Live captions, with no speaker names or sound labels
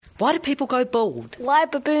Why do people go bald? Why are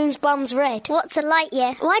baboons' bums red? What's a light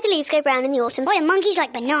year? Why do leaves go brown in the autumn? Why do monkeys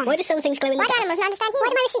like bananas? Why do some things glow in the dark? Why do animals not understand humans? Why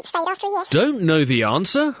do my receipts fade after a year? Don't know the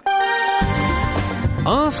answer?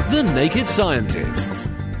 Ask the Naked Scientists.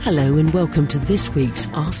 Hello and welcome to this week's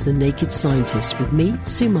Ask the Naked Scientist with me,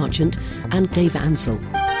 Sue Marchant, and Dave Ansell.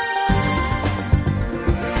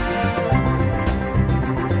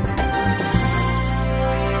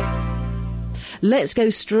 Let's go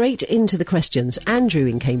straight into the questions. Andrew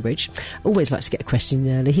in Cambridge always likes to get a question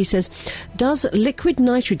in early. He says, does liquid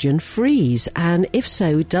nitrogen freeze? And if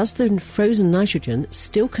so, does the frozen nitrogen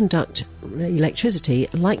still conduct electricity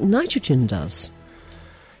like nitrogen does?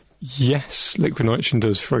 Yes, liquid nitrogen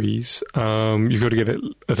does freeze. You've got to get it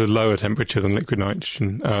at a lower temperature than liquid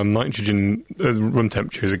nitrogen. Nitrogen, room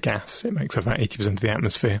temperature, is a gas. It makes up about 80% of the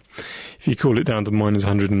atmosphere. If you cool it down to minus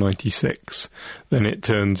 196, then it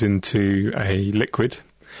turns into a liquid.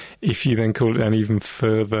 If you then cool it down even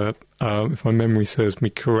further, if my memory serves me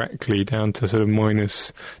correctly, down to sort of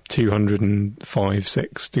minus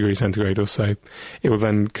 205-6 degrees centigrade or so, it will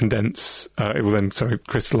then condense,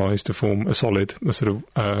 crystallise to form a solid.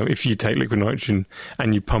 If you take liquid nitrogen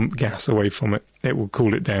and you pump gas away from it, it will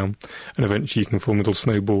cool it down, and eventually you can form little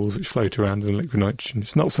snowballs which float around in liquid nitrogen.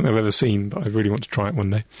 It's not something I've ever seen, but I really want to try it one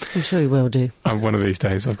day. I'm sure you will do. One of these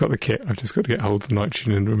days. I've got the kit. I've just got to get hold of the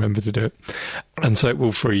nitrogen and remember to do it. And so it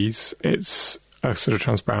will freeze. It's a sort of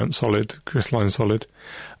transparent solid, crystalline solid.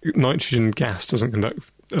 Nitrogen gas doesn't conduct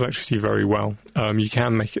electricity very well. You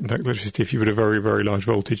can make it conduct electricity if you put a very, very large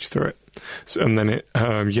voltage through it. And then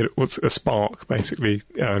you get what's a spark, basically.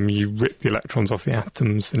 You rip the electrons off the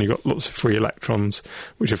atoms, then you've got lots of free electrons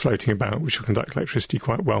which are floating about, which will conduct electricity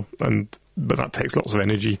quite well. But that takes lots of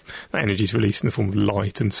energy. That energy is released in the form of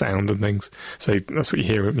light and sound and things. So that's what you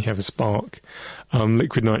hear when you have a spark.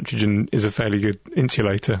 Liquid nitrogen is a fairly good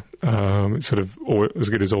insulator. It's sort of as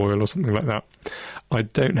good as oil or something like that. I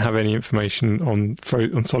don't have any information on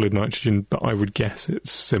solid nitrogen, but I would guess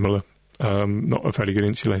it's similar. Not a fairly good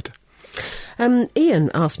insulator. Ian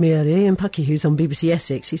asked me earlier, Ian Puckey, who's on BBC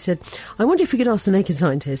Essex, he said, I wonder if we could ask the Naked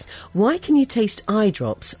Scientist, why can you taste eye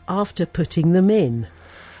drops after putting them in?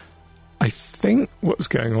 I think what's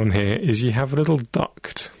going on here is you have a little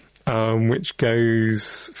duct which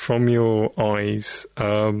goes from your eyes,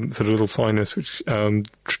 sort of little sinus, which a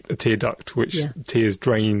tear duct, which tears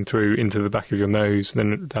drain through into the back of your nose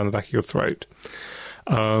and then down the back of your throat.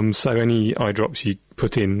 So any eye drops you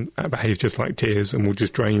put in behave just like tears and will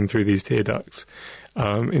just drain through these tear ducts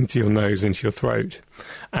into your nose, into your throat.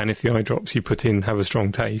 And if the eye drops you put in have a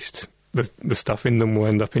strong taste, the stuff in them will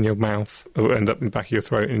end up in your mouth, or end up in the back of your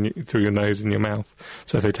throat and through your nose and your mouth.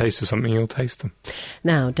 So if they taste of something, you'll taste them.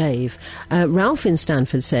 Now, Dave, Ralph in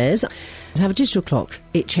Stanford says, to have a digital clock,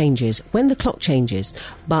 it changes when the clock changes,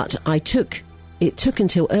 but it took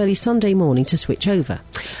until early Sunday morning to switch over.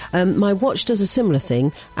 My watch does a similar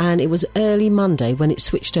thing, and it was early Monday when it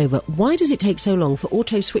switched over. Why does it take so long for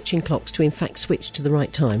auto-switching clocks to in fact switch to the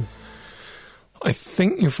right time? I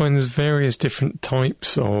think you'll find there's various different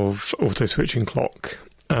types of auto-switching clock.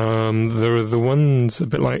 There are the ones a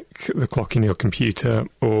bit like the clock in your computer,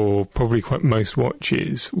 or probably quite most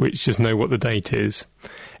watches, which just know what the date is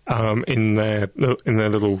in their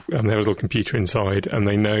little computer inside, and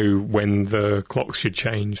they know when the clocks should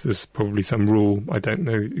change. There's probably some rule, I don't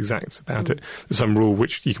know the exacts about it, there's some rule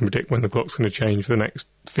which you can predict when the clock's going to change for the next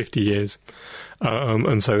 50 years.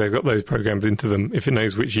 And so they've got those programmed into them. If it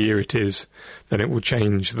knows which year it is, then it will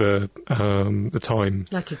change the time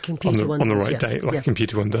like a computer on the right date, like a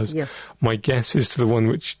computer one does. Yeah. My guess is to the one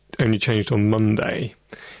which only changed on Monday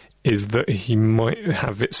is that he might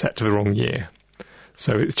have it set to the wrong year.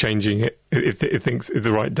 So it's changing it. It thinks it's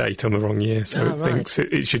the right date on the wrong year. So thinks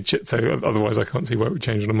it should. So otherwise, I can't see why it would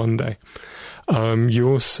change on a Monday. You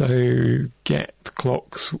also get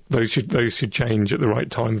clocks. Those should change at the right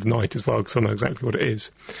time of night as well, because I know exactly what it is.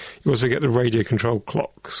 You also get the radio controlled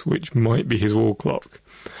clocks, which might be his wall clock,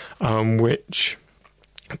 which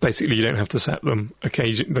basically you don't have to set them.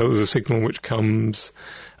 Occasionally, there's a signal which comes.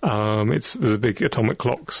 There's a big atomic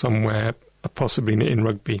clock somewhere, possibly in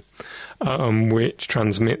Rugby, which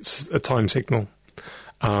transmits a time signal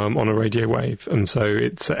on a radio wave, and so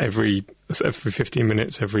it's every 15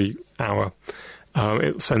 minutes, every hour.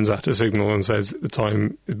 It sends out a signal and says the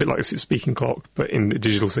time, a bit like a speaking clock, but in the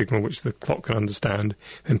digital signal, which the clock can understand,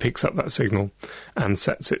 then picks up that signal and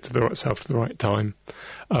sets it to the right time.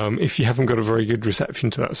 If you haven't got a very good reception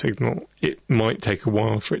to that signal, it might take a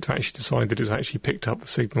while for it to actually decide that it's actually picked up the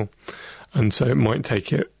signal. And so it might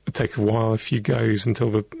take it take a while, a few goes, until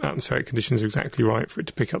the atmospheric conditions are exactly right for it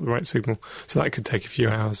to pick up the right signal. So that could take a few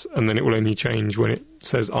hours, and then it will only change when it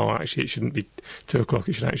says, actually it shouldn't be 2 o'clock,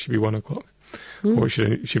 it should actually be 1 o'clock. Or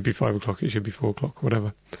it should be 5 o'clock, it should be 4 o'clock,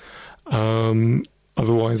 whatever.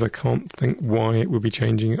 Otherwise, I can't think why it would be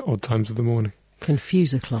changing at odd times of the morning.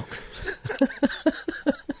 Confuse a clock.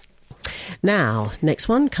 Now, next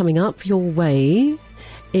one coming up your way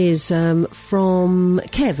is from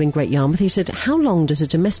Kev in Great Yarmouth. He said, how long does a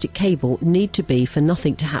domestic cable need to be for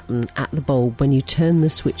nothing to happen at the bulb when you turn the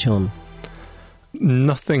switch on?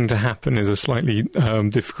 Nothing to happen is a slightly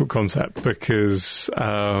difficult concept, because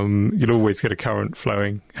you'll always get a current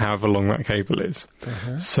flowing however long that cable is.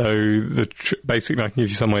 So basically I can give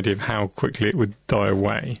you some idea of how quickly it would die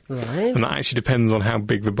away. Right. And that actually depends on how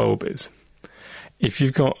big the bulb is. If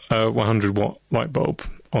you've got a 100 watt light bulb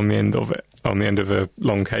on the end of it, on the end of a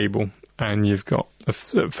long cable, and you've got a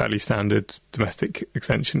fairly standard domestic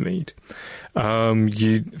extension lead,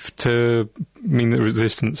 to mean the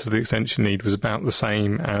resistance of the extension lead was about the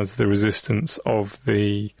same as the resistance of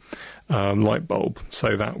the light bulb.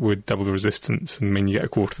 So that would double the resistance and mean you get a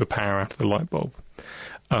quarter of the power out of the light bulb.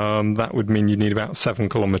 That would mean you need about 7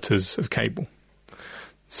 kilometres of cable.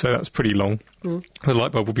 So that's pretty long. The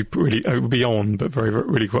light bulb would be on, but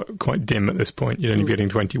really quite dim at this point. You'd only be getting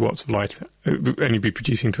 20 watts of light. It would only be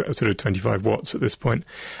producing sort of 25 watts at this point.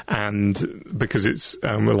 And because it's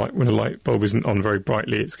when a light bulb isn't on very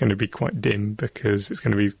brightly, it's going to be quite dim because it's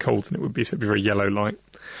going to be colder than it would be. So it'd be very yellow light.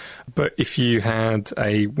 But if you had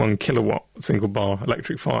a 1 kilowatt single bar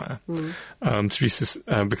electric fire, because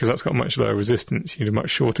that's got much lower resistance, you need a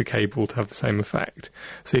much shorter cable to have the same effect.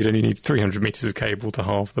 So you'd only need 300 metres of cable to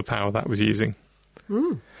halve the power that was using.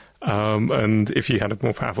 And if you had a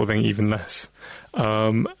more powerful thing, even less.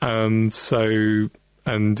 And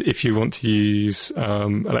if you want to use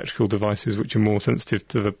electrical devices which are more sensitive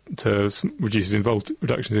to reductions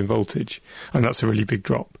in voltage, and that's a really big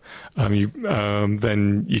drop,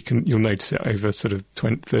 then you'll notice it over sort of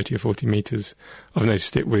 30 or 40 metres. I've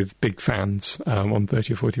noticed it with big fans on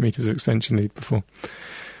 30 or 40 metres of extension lead before.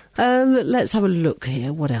 Let's have a look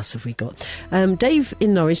here. What else have we got? Dave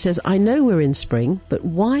in Norwich says, I know we're in spring, but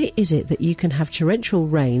why is it that you can have torrential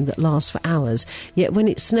rain that lasts for hours, yet when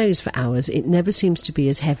it snows for hours, it never seems to be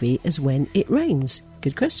as heavy as when it rains?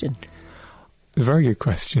 Good question. Very good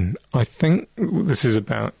question. I think what this is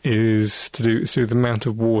to do with the amount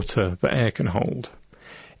of water that air can hold.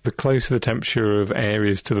 The closer the temperature of air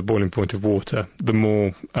is to the boiling point of water, the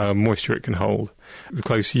more moisture it can hold. The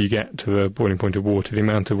closer you get to the boiling point of water, the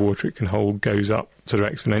amount of water it can hold goes up sort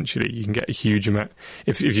of exponentially. You can get a huge amount.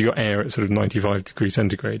 If you've got air at sort of 95 degrees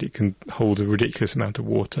centigrade, it can hold a ridiculous amount of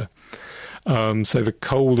water. So the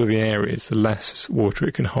colder the air is, the less water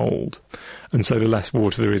it can hold. And so the less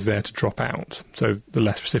water there is there to drop out. So the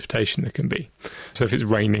less precipitation there can be. So if it's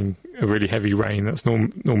raining, a really heavy rain, that's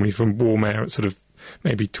normally from warm air at sort of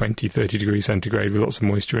maybe 20, 30 degrees centigrade with lots of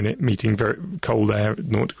moisture in it, meeting very cold air at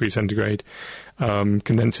 0 degrees centigrade,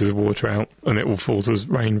 condenses the water out, and it all falls as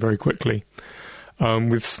rain very quickly.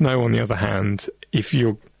 With snow, on the other hand, if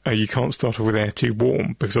you can't start off with air too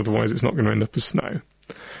warm, because otherwise it's not going to end up as snow.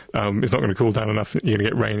 It's not going to cool down enough, you're going to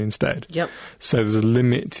get rain instead. Yep. So there's a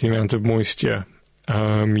limit to the amount of moisture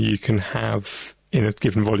you can have in a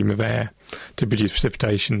given volume of air to produce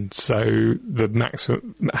precipitation. So the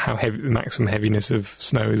maximum heaviness of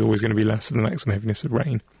snow is always going to be less than the maximum heaviness of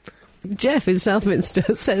rain. Jeff in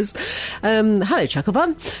Southminster says, hello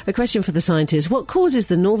Chucklebun, a question for the scientists. What causes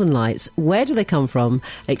the northern lights? Where do they come from?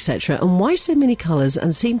 Etc. And why so many colours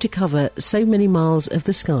and seem to cover so many miles of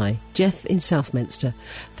the sky? Jeff in Southminster.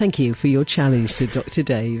 Thank you for your challenge to Dr.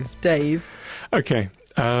 Dave. Dave? Okay.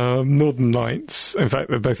 Northern lights, in fact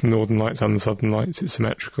they're both the northern lights and the southern lights, it's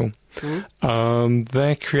symmetrical.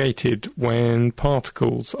 They're created when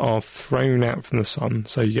particles are thrown out from the sun,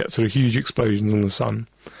 so you get sort of huge explosions on the sun,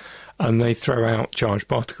 and they throw out charged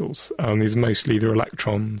particles. These are mostly either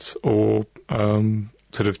electrons or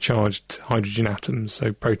sort of charged hydrogen atoms,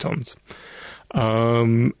 so protons.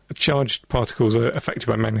 Charged particles are affected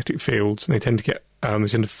by magnetic fields, and they tend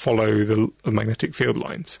to follow the magnetic field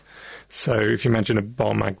lines. So if you imagine a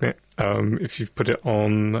bar magnet, if you've put it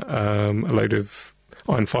on a load of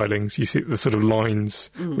iron filings, you see the sort of lines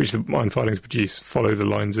which the iron filings produce follow the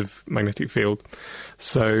lines of magnetic field.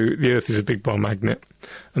 So the Earth is a big bar magnet,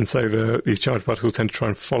 and so these charged particles tend to try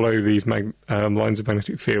and follow these lines of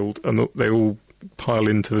magnetic field, and they all pile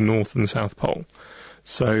into the North and the South Pole.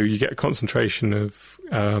 So you get a concentration of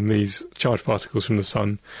these charged particles from the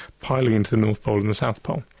Sun piling into the North Pole and the South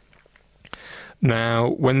Pole. Now,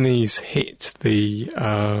 when these hit the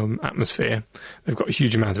atmosphere, they've got a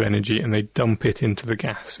huge amount of energy and they dump it into the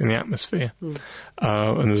gas in the atmosphere.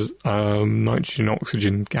 And there's nitrogen and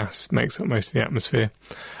oxygen gas makes up most of the atmosphere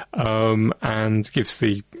and gives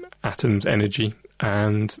the atoms energy,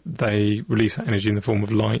 and they release that energy in the form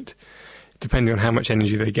of light. Depending on how much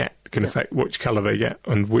energy they get can affect which colour they get,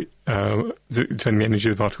 and depending on the energy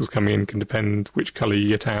of the particles coming in can depend which colour you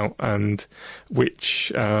get out and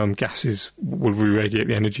which gases will re-radiate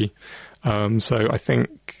the energy. So I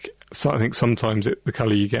think sometimes the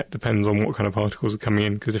colour you get depends on what kind of particles are coming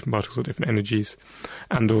in, because different particles have different energies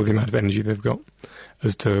and or the amount of energy they've got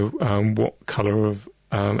as to what colour of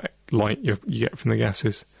light you get from the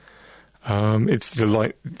gases. It's the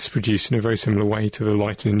light that's produced in a very similar way to the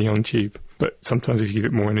light in a neon tube, but sometimes if you give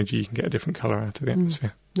it more energy you can get a different colour out of the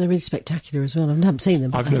atmosphere. They're really spectacular as well. I haven't seen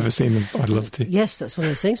them. I've never seen them. I'd love to. Yes, that's one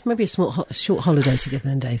of those things. Maybe a short holiday together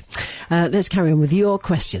then, Dave. Let's carry on with your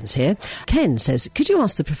questions here. Ken says, could you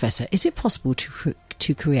ask the Professor, is it possible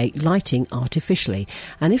to create lighting artificially?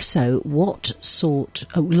 And if so, what sort...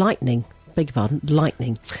 lightning. Beg your pardon,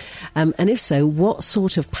 lightning. And if so, what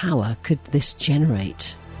sort of power could this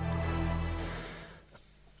generate?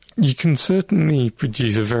 You can certainly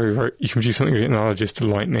produce you can produce something analogous to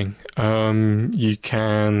lightning. You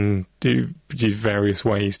can produce various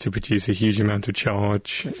ways to produce a huge amount of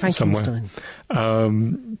charge Frankenstein.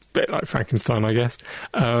 somewhere. Bit like Frankenstein, I guess.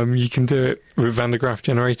 You can do it with Van de Graaff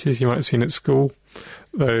generators you might have seen at school.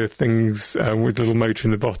 They're things with a little motor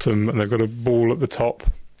in the bottom and they've got a ball at the top.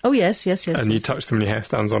 Oh, yes. And you touch them and your hair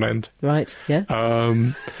stands on end. Right, yeah.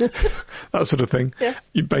 That sort of thing. Yeah.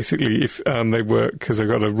 You basically, if they work because they've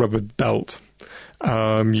got a rubber belt,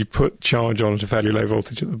 you put charge on at a fairly low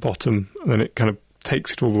voltage at the bottom, and then it kind of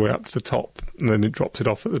takes it all the way up to the top, and then it drops it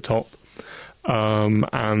off at the top.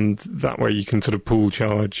 And that way you can sort of pool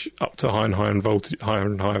charge up to higher and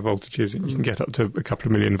higher voltages, and you can get up to a couple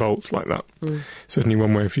of million volts like that. Certainly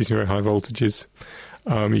one way of using very high voltages.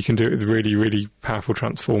 You can do it with really, really powerful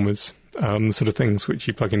transformers, the sort of things which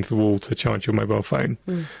you plug into the wall to charge your mobile phone,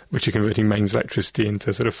 which are converting mains electricity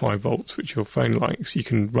into sort of 5 volts, which your phone likes. You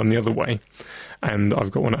can run the other way. And I've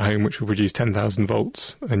got one at home which will produce 10,000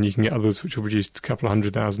 volts, and you can get others which will produce a couple of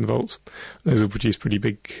 100,000 volts. Those will produce pretty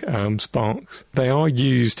big sparks. They are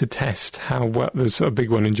used to test how well... There's a big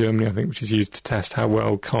one in Germany, I think, which is used to test how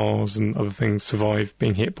well cars and other things survive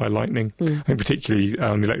being hit by lightning. I think particularly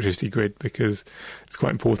the electricity grid, because it's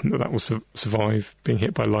quite important that will survive being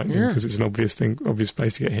hit by lightning, because it's an obvious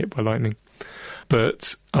place to get hit by lightning.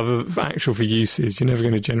 But for uses, you're never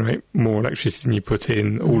going to generate more electricity than you put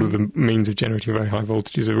in. All of the means of generating very high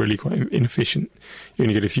voltages are really quite inefficient. You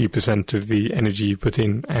only get a few % of the energy you put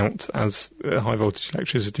in out as high voltage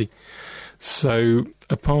electricity. So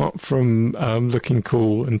apart from looking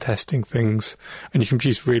cool and testing things, and you can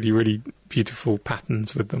produce really, really beautiful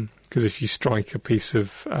patterns with them. Because if you strike a piece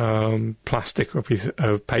of plastic or a piece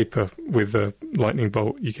of paper with a lightning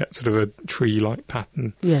bolt, you get sort of a tree-like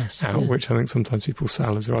pattern which I think sometimes people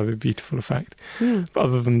sell as a rather beautiful effect. But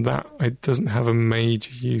other than that, it doesn't have a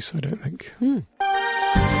major use, I don't think.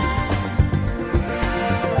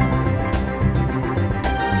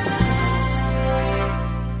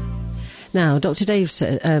 Now, Tony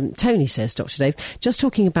says, Dr. Dave, just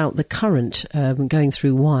talking about the current going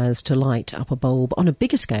through wires to light up a bulb on a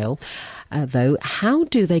bigger scale, though, how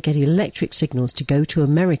do they get electric signals to go to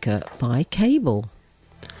America by cable?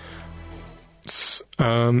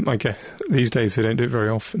 I guess these days they don't do it very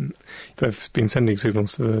often. They've been sending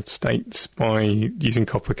signals to the States by using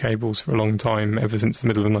copper cables for a long time, ever since the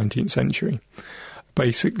middle of the 19th century.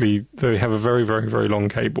 Basically, they have a very, very, very long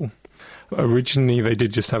cable. Originally, they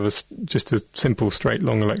did just have a simple, straight,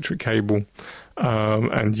 long electric cable,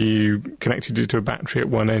 and you connected it to a battery at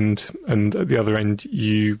one end, and at the other end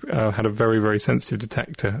you had a very, very sensitive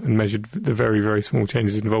detector and measured the very, very small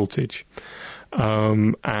changes in voltage.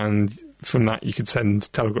 And from that you could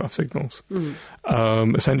send telegraph signals.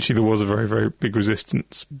 Essentially, there was a very, very big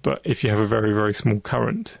resistance, but if you have a very, very small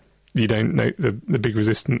current, you don't know the big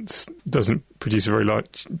resistance doesn't produce a very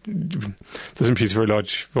large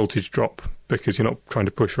voltage drop, because you're not trying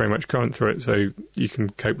to push very much current through it, so you can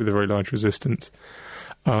cope with a very large resistance,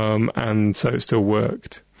 and so it still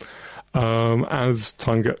worked. As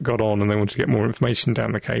time got on and they wanted to get more information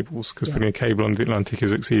down the cables, because putting a cable under the Atlantic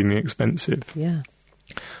is exceedingly expensive,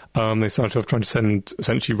 they started off trying to send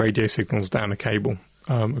essentially radio signals down a cable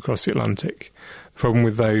across the Atlantic. The problem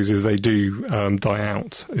with those is they do die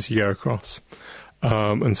out as you go across.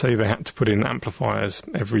 And so they had to put in amplifiers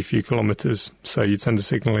every few kilometres. So you'd send a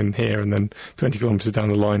signal in here, and then 20 kilometres down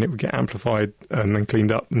the line it would get amplified and then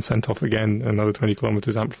cleaned up and sent off again, another 20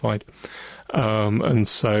 kilometres amplified. And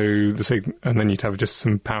so and then you'd have just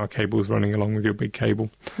some power cables running along with your big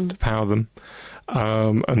cable to power them.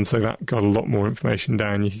 And so that got a lot more information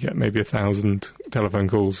down. You could get maybe 1,000 telephone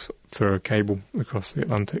calls through a cable across the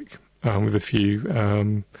Atlantic. With a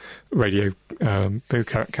few radio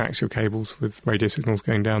coaxial cables with radio signals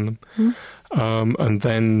going down them, and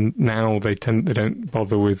then now they don't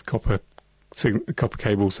bother with copper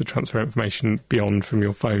cables to transfer information beyond from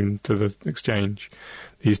your phone to the exchange.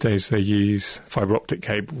 These days they use fibre optic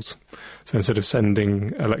cables. So instead of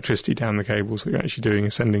sending electricity down the cables, what you're actually doing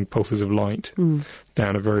is sending pulses of light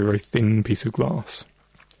down a very, very thin piece of glass,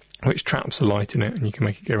 which traps the light in it, and you can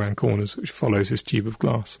make it go around corners, which follows this tube of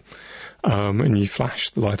glass. And you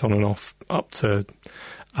flash the light on and off up to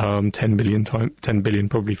 10 billion,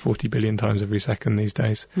 probably 40 billion times every second these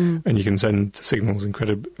days. And you can send signals,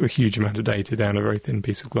 a huge amount of data down a very thin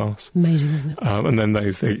piece of glass. Amazing, isn't it? And then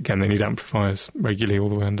they need amplifiers regularly all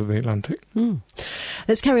the way under the Atlantic.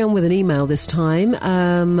 Let's carry on with an email this time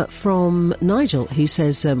from Nigel, who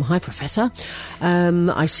says, hi, Professor.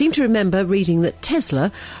 I seem to remember reading that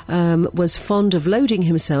Tesla was fond of loading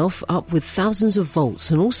himself up with thousands of volts,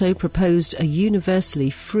 and also proposed a universally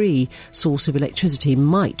free source of electricity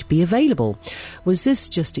might be available. Was this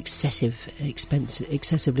just excessively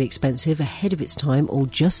expensive, ahead of its time, or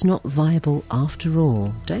just not viable after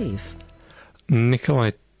all? Dave?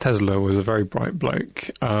 Nikola Tesla was a very bright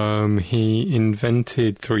bloke. He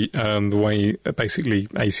invented the way, basically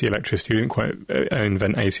AC electricity. He didn't quite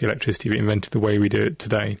invent AC electricity, but invented the way we do it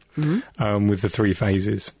today, with the three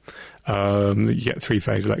phases. You get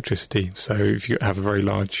three-phase electricity. So if you have a very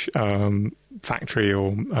large factory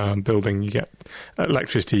or building, you get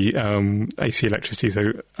electricity, AC electricity,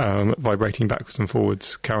 so vibrating backwards and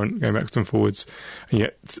forwards, current going backwards and forwards, and you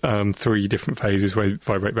get three different phases where you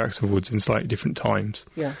vibrate backwards and forwards in slightly different times.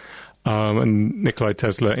 Yeah. And Nikola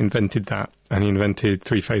Tesla invented that, and he invented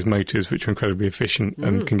three-phase motors, which are incredibly efficient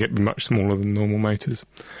and can get much smaller than normal motors.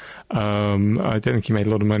 I don't think he made a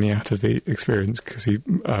lot of money out of the experience, because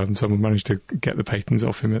someone managed to get the patents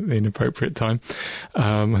off him at the inappropriate time.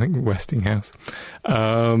 I think Westinghouse.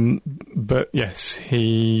 But yes,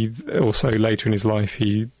 he also later in his life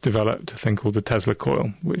he developed a thing called the Tesla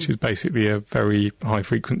coil, which is basically a very high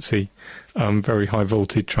frequency, very high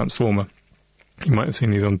voltage transformer. You might have seen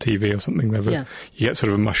these on TV or something. You get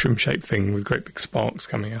sort of a mushroom-shaped thing with great big sparks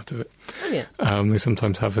coming out of it. Oh, yeah. They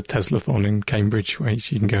sometimes have a Teslathon in Cambridge where you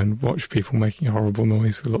can go and watch people making a horrible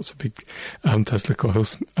noise with lots of big Tesla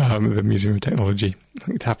coils at the Museum of Technology. I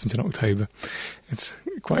think it happens in October. It's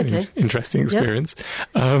quite an interesting experience.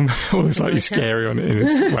 Although slightly scary in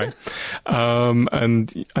its way. And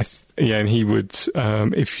he would,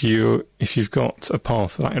 if you've got a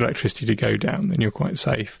path for that electricity to go down, then you're quite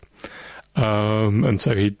safe. And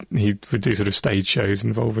so he would do sort of stage shows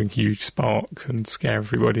involving huge sparks and scare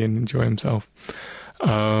everybody and enjoy himself.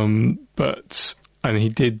 And he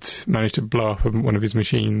did manage to blow up one of his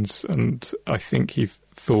machines, and I think he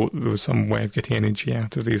thought there was some way of getting energy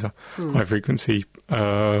out of these high frequency,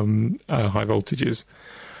 high voltages.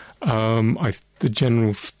 The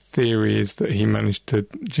general theory is that he managed to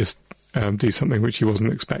just do something which he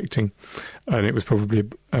wasn't expecting, and it was probably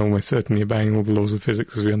almost certainly obeying all the laws of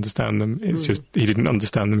physics as we understand them. It's just he didn't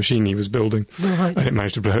understand the machine he was building, and it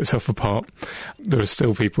managed to blow itself apart. There are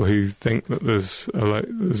still people who think that there's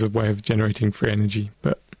a way of generating free energy,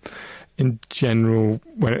 but in general,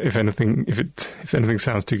 if anything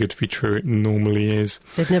sounds too good to be true, it normally is.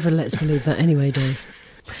 They'd never let us believe that anyway, Dave.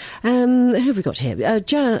 Who have we got here?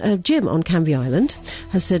 Jim on Canvey Island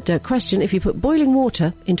has said, question, if you put boiling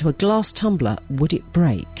water into a glass tumbler, would it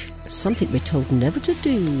break? Something we're told never to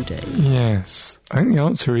do, Dave. Yes. I think the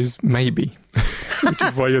answer is maybe, which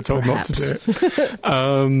is why you're told not to do it.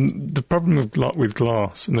 The problem with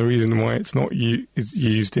glass, and the reason why it's not is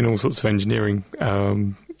used in all sorts of engineering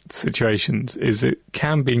situations, is it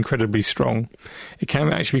can be incredibly strong. It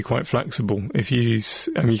can actually be quite flexible. If you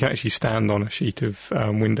can actually stand on a sheet of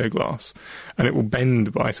window glass, and it will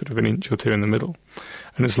bend by sort of an inch or two in the middle,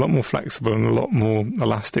 and it's a lot more flexible and a lot more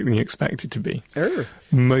elastic than you expect it to be.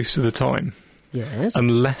 Most of the time. Yes.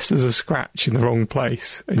 Unless there's a scratch in the wrong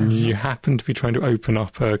place and you happen to be trying to open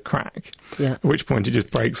up a crack, at which point it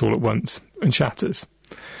just breaks all at once and shatters.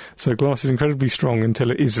 So glass is incredibly strong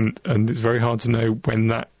until it isn't, and it's very hard to know when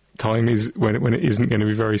that time is, when it isn't going to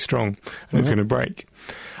be very strong and it's going to break.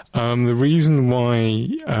 The reason why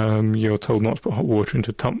you're told not to put hot water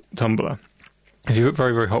into a tumbler if you put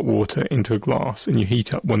very, very hot water into a glass and you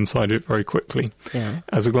heat up one side of it very quickly,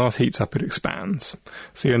 as the glass heats up, it expands.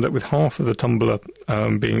 So you end up with half of the tumbler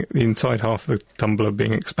the inside half of the tumbler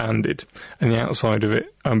being expanded, and the outside of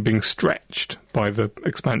it being stretched by the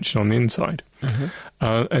expansion on the inside.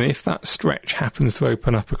 And if that stretch happens to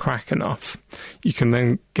open up a crack enough, you can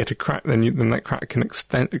then get a crack. Then that crack can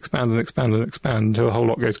expand and expand and expand until the whole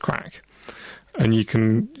lot goes crack. And you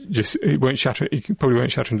can it won't shatter. It probably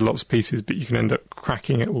won't shatter into lots of pieces, but you can end up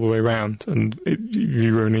cracking it all the way around, and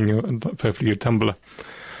you're ruining a perfectly good tumbler.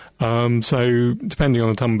 So depending on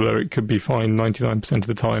the tumbler, it could be fine 99% of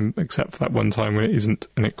the time, except for that one time when it isn't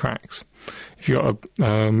and it cracks. If you've got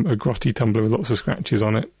a grotty tumbler with lots of scratches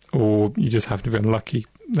on it, or you just have to be unlucky,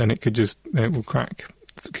 then it will crack.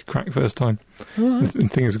 It could crack first time. Right.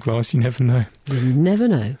 And things of glass, you never know. You never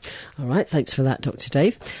know. All right, thanks for that, Dr.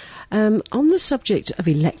 Dave. On the subject of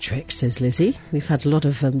electric, says Lizzie, we've had a lot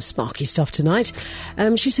of sparky stuff tonight.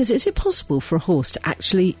 She says, is it possible for a horse to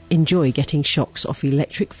actually enjoy getting shocks off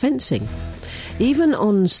electric fencing? Even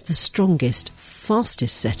on the strongest,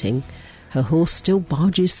 fastest setting, her horse still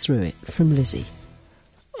barges through it. From Lizzie.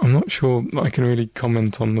 I'm not sure I can really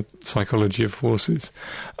comment on the psychology of horses,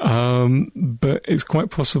 but it's quite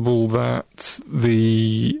possible that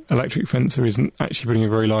the electric fencer isn't actually putting a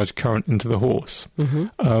very large current into the horse.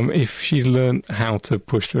 If she's learnt how to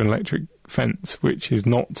push through an electric fence, which is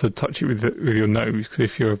not to touch it with your nose, because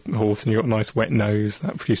if you're a horse and you've got a nice wet nose,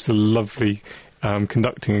 that produces a lovely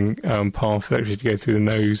conducting path of electricity to go through the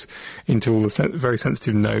nose into all the very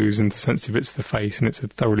sensitive nose, into sensitive bits of the face, and it's a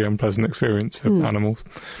thoroughly unpleasant experience for animals.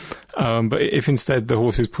 But if instead the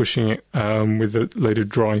horse is pushing it with a load of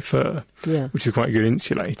dry fur, which is quite a good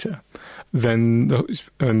insulator, then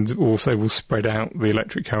and also will spread out the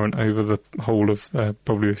electric current over the whole of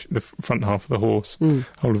probably the front half of the horse,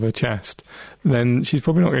 whole of her chest, then she's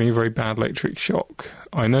probably not getting a very bad electric shock.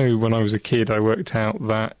 I know when I was a kid I worked out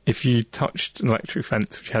that if you touched an electric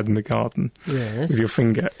fence which you had in the garden with your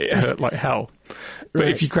finger, it hurt like hell. But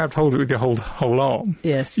if you grabbed hold of it with your whole arm,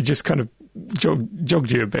 you just kind of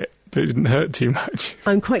jogged you a bit. But it didn't hurt too much.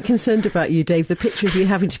 I'm quite concerned about you, Dave. The picture of you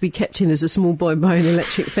having to be kept in as a small boy by an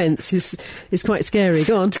electric fence is quite scary.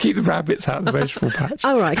 Go on. To keep the rabbits out of the vegetable patch.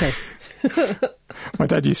 Oh, right, okay. My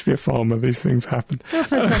dad used to be a farmer. These things happen. Oh,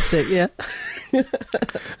 fantastic, yeah.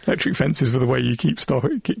 Electric fences were the way you keep stock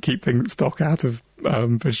out of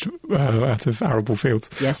arable fields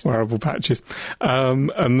or arable patches.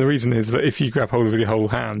 And the reason is that if you grab hold of your whole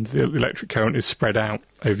hand, the electric current is spread out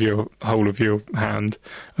over your whole of your hand,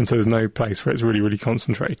 and so there's no place where it's really, really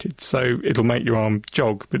concentrated. So it'll make your arm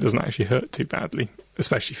jog, but it doesn't actually hurt too badly,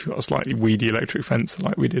 especially if you've got a slightly weedy electric fence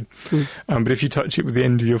like we did. But if you touch it with the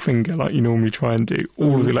end of your finger, like you normally try and do,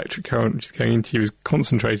 all of the electric current which is going into you is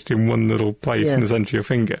concentrated in one little place in the centre of your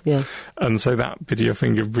finger. And so that bit of your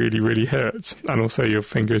finger really, really hurts. And also your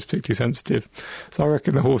finger is particularly sensitive. So I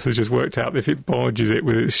reckon the horse has just worked out that if it barges it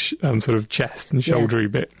with its sort of chest and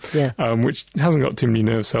shouldery bit, which hasn't got too many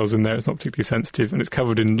nerve cells in there, it's not particularly sensitive, and it's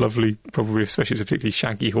covered in lovely, probably especially it's a particularly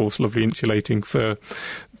shaggy horse, lovely insulating fur,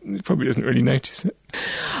 it probably doesn't really notice it.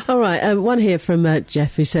 All right, one here from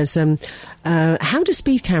Jeff who says, how do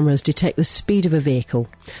speed cameras detect the speed of a vehicle?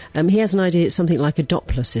 He has an idea it's something like a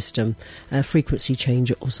Doppler system, a frequency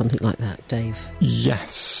change or something like that, Dave.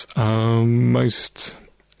 Yes, most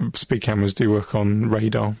speed cameras do work on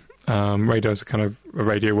radar. Radar is a kind of a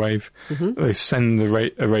radio wave. They send the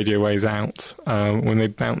radio waves out. When they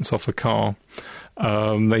bounce off a car,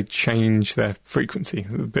 they change their frequency,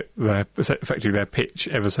 effectively their pitch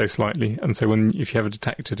ever so slightly. And so if you have a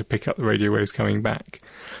detector to pick up the radio waves coming back,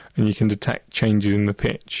 and you can detect changes in the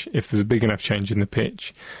pitch, if there's a big enough change in the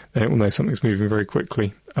pitch, then it will know something's moving very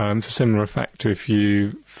quickly. It's a similar effect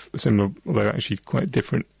to although actually quite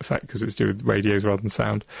different effect because it's to do with radios rather than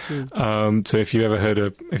sound. So if you've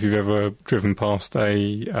ever driven past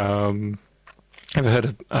an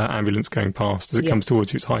ambulance going past, as it comes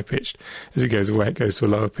towards you, it's high pitched. As it goes away, it goes to a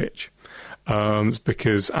lower pitch. It's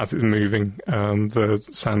because as it's moving, the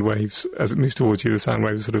sound waves, as it moves towards you, the sound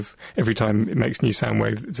waves sort of, every time it makes a new sound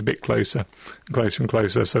wave, it's a bit closer and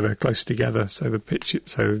closer, so they're closer together, so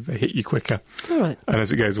they hit you quicker. All right. And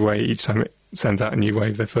as it goes away, each time it sends out a new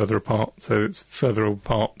wave, they're further apart, so it's further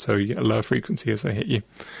apart, so you get a lower frequency as they hit you.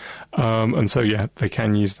 And so, they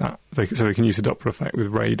can use that. They can use the Doppler effect with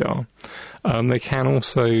radar. They can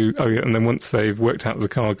also... and then once they've worked out the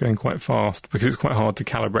car going quite fast, because it's quite hard to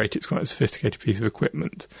calibrate, it's quite a sophisticated piece of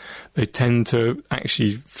equipment, they tend to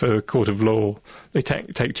actually, for the court of law, they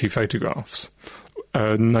take two photographs.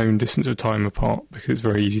 a known distance of time apart because it's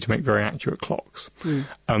very easy to make very accurate clocks.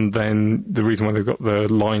 And then the reason why they've got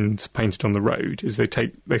the lines painted on the road is they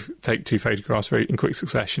take two photographs in quick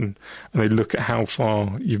succession, and they look at how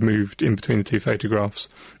far you've moved in between the two photographs.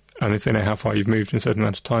 And if they know how far you've moved in a certain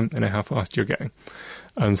amount of time, they know how fast you're going.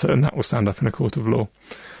 And that will stand up in a court of law.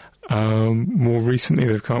 More recently,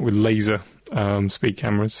 they've come up with laser speed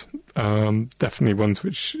cameras, definitely ones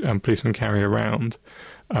which policemen carry around,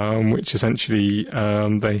 which essentially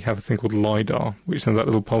they have a thing called LiDAR, which sends out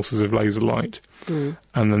little pulses of laser light, and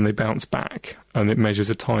then they bounce back, and it measures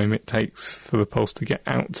the time it takes for the pulse to get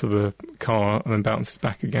out to the car and then bounces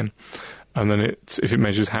back again. And then if it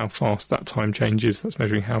measures how fast that time changes, that's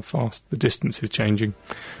measuring how fast the distance is changing.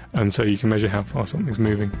 And so you can measure how fast something's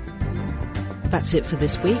moving. That's it for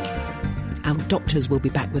this week. Our doctors will be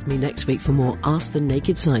back with me next week for more Ask the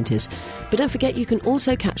Naked Scientist. But don't forget, you can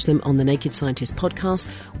also catch them on the Naked Scientist podcast,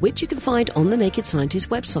 which you can find on the Naked Scientist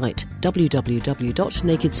website,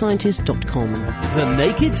 www.nakedscientist.com. The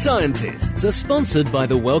Naked Scientists are sponsored by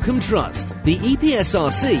the Wellcome Trust, the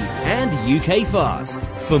EPSRC and UK Fast.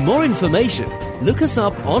 For more information, look us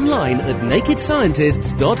up online at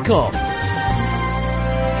nakedscientists.com.